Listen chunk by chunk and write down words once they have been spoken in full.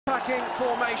Attacking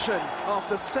formation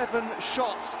after 7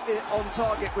 shots on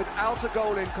target without a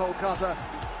goal in Kolkata,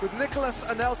 with Nicholas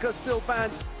Anelka still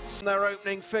banned in their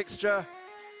opening fixture.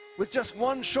 With just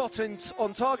 1 shot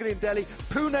on target in Delhi,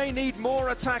 Pune need more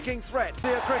attacking threat.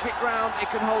 Near cricket ground, it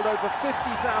can hold over 50,000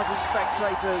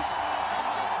 spectators.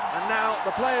 And now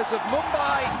the players of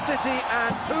Mumbai City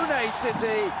and Pune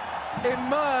City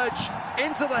emerge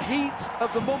into the heat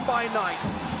of the Mumbai night.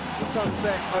 The sun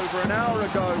set over an hour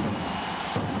ago,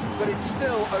 but it's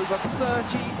still over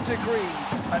 30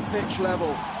 degrees at pitch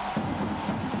level.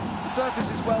 The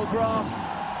surface is well grassed,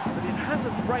 but it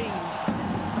hasn't rained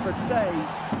for days,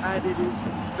 and it is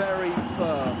very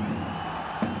firm.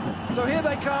 So here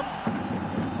they come,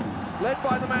 led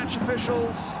by the match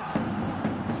officials.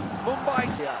 Mumbai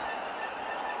City.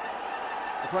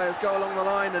 The players go along the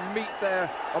line and meet their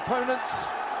opponents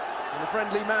in a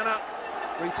friendly manner,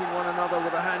 greeting one another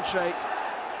with a handshake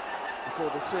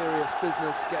before the serious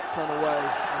business gets underway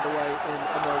in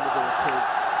a moment or two.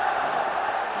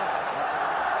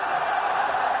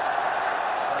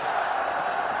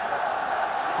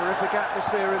 Terrific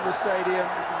atmosphere in the stadium,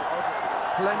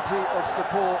 plenty of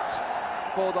support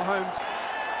for the home team.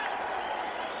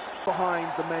 Behind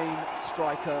the main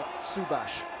striker,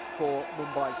 Subhash, for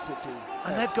Mumbai City.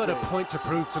 And they've got a point to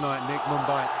prove tonight, Nick,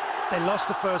 Mumbai. They lost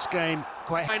the first game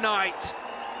quite high night,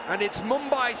 and it's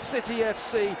Mumbai City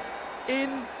FC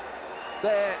in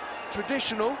their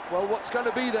traditional, well, what's going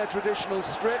to be their traditional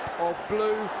strip of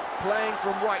blue, playing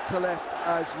from right to left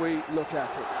as we look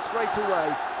at it. Straight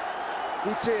away,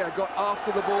 Bhutia got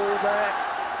after the ball there,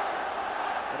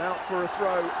 and out for a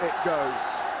throw it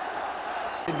goes.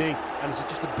 And it's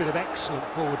just a bit of excellent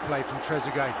forward play from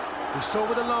Trezeguet. We saw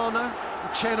with Alana,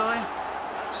 Chennai,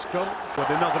 Scott. Well,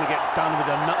 they're not going to get done with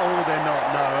them. Oh, they're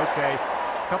not. No, okay.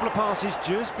 A couple of passes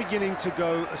just beginning to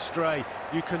go astray.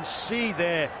 You can see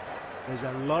there's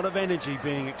a lot of energy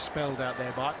being expelled out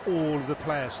there by all of the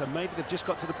players. So maybe they've just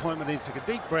got to the point where they need to take a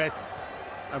deep breath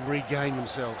and regain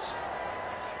themselves.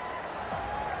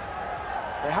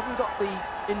 They haven't got the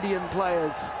Indian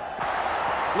players.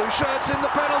 Blue shirts in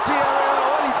the penalty area.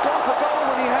 Well, he's gone for goal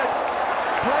when he had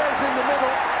players in the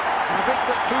middle. I think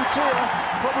that Bhutia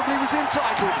probably was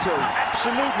entitled to.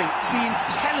 Absolutely. The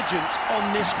intelligence on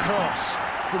this cross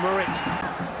from Moritz.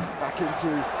 Back into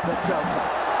the Celta.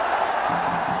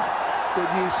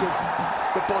 Good use of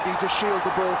the body to shield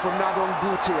the ball from Nadong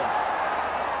Bhutia.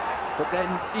 But then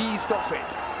eased off it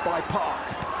by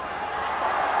Park.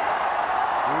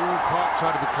 Ooh, Park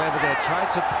tried to be clever there, tried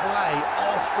to play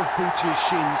off of Bhutia's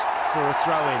shins for a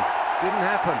throw-in. Didn't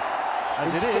happen.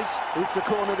 It's a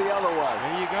corner the other way.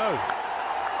 There you go.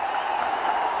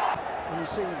 And you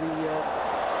see the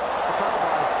foul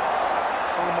by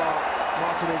Omar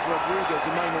Martinez Rodriguez a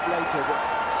moment later that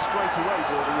straight away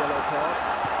brought a yellow card.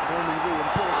 It only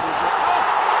reinforces it.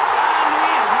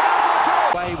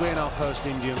 We win our first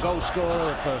Indian goal scorer,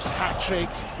 our first hat-trick.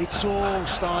 It's all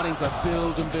starting to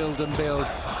build and build and build,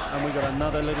 and we've got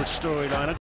another little storyline.